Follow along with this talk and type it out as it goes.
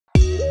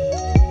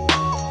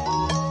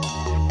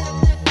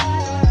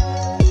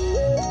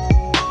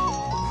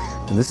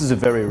This is a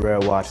very rare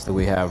watch that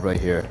we have right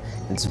here.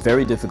 It's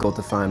very difficult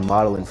to find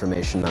model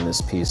information on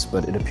this piece,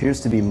 but it appears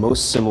to be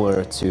most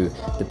similar to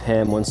the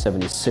PAM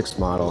 176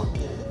 model,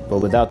 but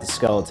without the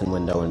skeleton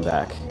window in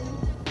back.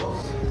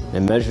 It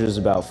measures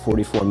about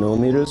 44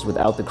 millimeters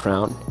without the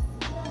crown.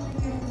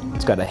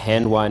 It's got a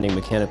hand-winding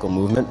mechanical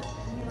movement.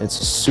 It's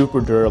a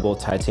super durable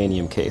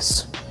titanium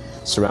case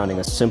surrounding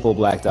a simple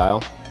black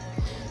dial,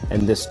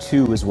 and this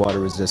too is water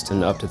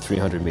resistant up to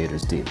 300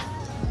 meters deep.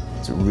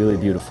 It's a really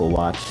beautiful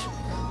watch.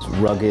 It's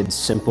rugged,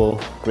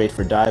 simple, great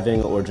for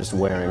diving or just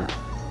wearing.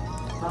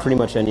 Pretty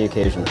much any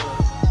occasion.